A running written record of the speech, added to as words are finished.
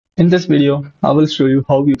In this video, I will show you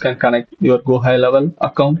how you can connect your GoHighLevel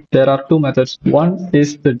account. There are two methods. One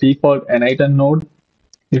is the default n8n node.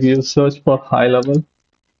 If you search for high level,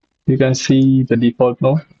 you can see the default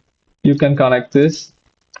node. You can connect this,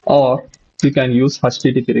 or you can use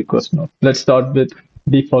HTTP request node. Let's start with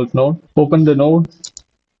default node. Open the node,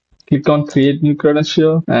 click on create new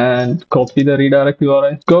credential and copy the redirect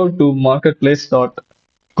URL. Go to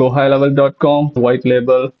marketplace.gohighlevel.com, white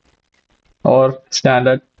label or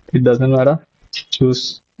standard, it doesn't matter.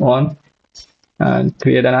 Choose one and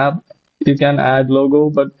create an app. You can add logo,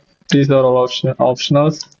 but these are all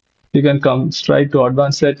optionals. You can come straight to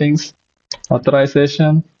advanced settings,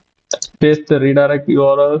 authorization, paste the redirect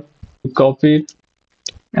URL, copy it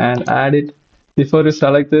and add it. Before you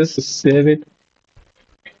select this, save it,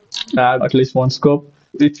 add at least one scope.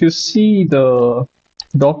 If you see the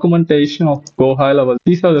documentation of GoHighLevel,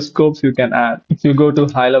 these are the scopes you can add. If you go to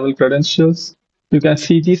high level credentials, you can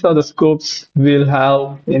see these are the scopes we'll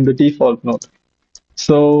have in the default node.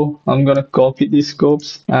 So I'm gonna copy these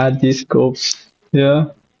scopes, add these scopes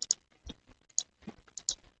here.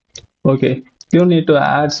 Okay, you need to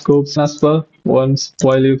add scopes as well. Once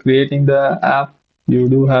while you're creating the app, you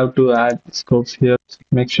do have to add scopes here.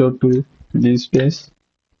 Make sure to leave space.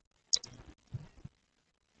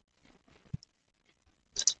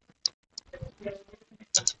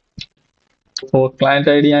 For client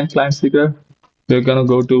ID and client secret, you're gonna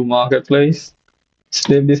go to marketplace,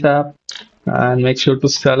 save this app, and make sure to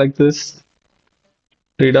select this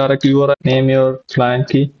redirect URL, name your client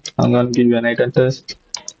key. I'm gonna give you an n8n test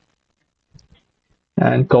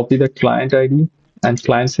and copy the client ID and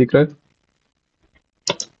client secret.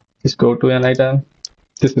 Just go to n8n.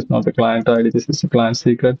 This is not the client ID, this is the client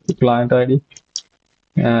secret, the client ID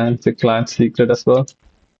and the client secret as well.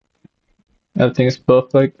 Everything is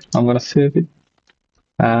perfect. I'm gonna save it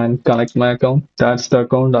and connect my account. That's the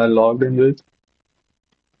account I logged in with.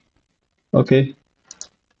 Okay,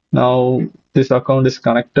 now this account is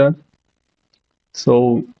connected.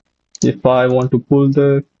 So if I want to pull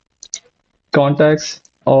the contacts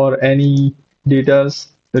or any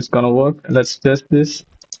details, it's gonna work. Let's test this.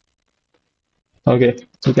 Okay,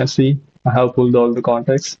 you can see I have pulled all the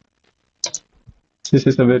contacts. This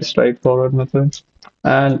is a very straightforward method,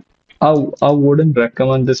 and I wouldn't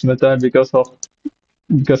recommend this method because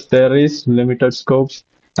there is limited scopes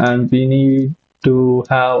and we need to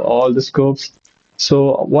have all the scopes.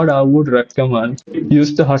 So what I would recommend,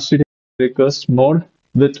 use the HTTP request mode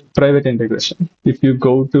with private integration. If you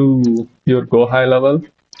go to your GoHighLevel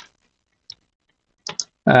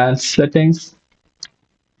and settings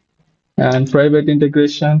and private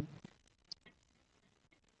integration,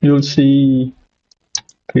 you'll see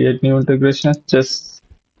create new integration. Just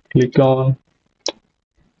click on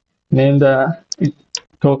name the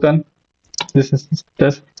token. This is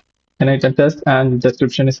test n8n test and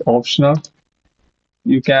description is optional.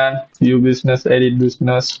 You can view business, edit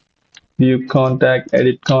business, view contact,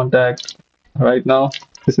 edit contact. Right now,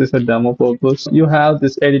 this is a demo purpose. You have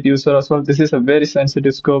this edit user as well. This is a very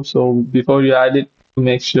sensitive scope. So before you add it,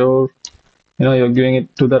 make sure you're giving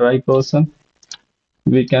it to the right person.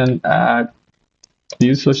 We can add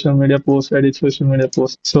view social media posts, edit social media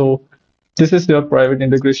posts. So this is your private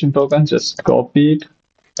integration token. Just copy it,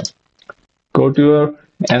 go to your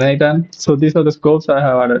n8n. So these are the scopes I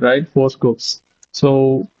have added, right? 4 scopes.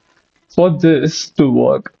 So for this to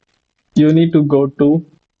work, you need to go to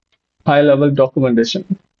high level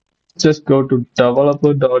documentation. Just go to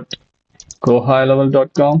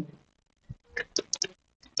developer.gohighlevel.com.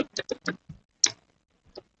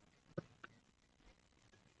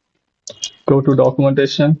 Go to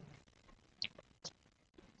documentation.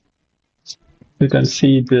 You can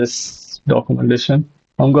see this documentation.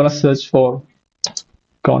 I'm gonna search for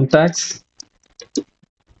contacts,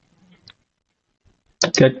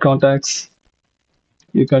 get contacts.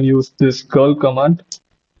 You can use this curl command.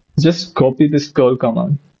 Just copy this curl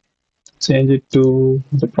command, change it to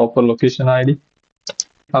the proper location ID.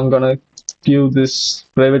 I'm gonna give this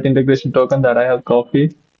private integration token that I have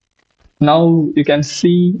copied. Now you can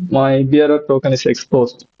see my bearer token is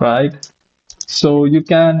exposed, right? So you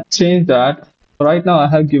can change that. Right now I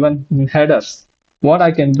have given headers. What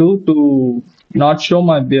I can do to not show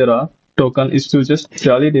my bearer token is to just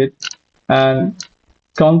delete it and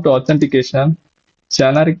come to authentication,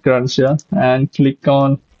 generic credential, and click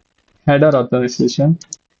on header authorization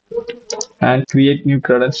and create new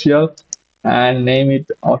credential and name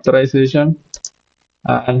it authorization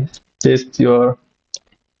and paste your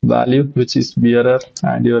value, which is bearer,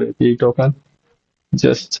 and your API token.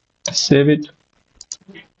 Just save it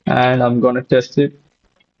and I'm going to test it.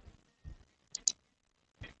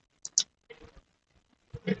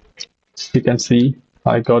 You can see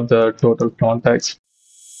I got the total contacts.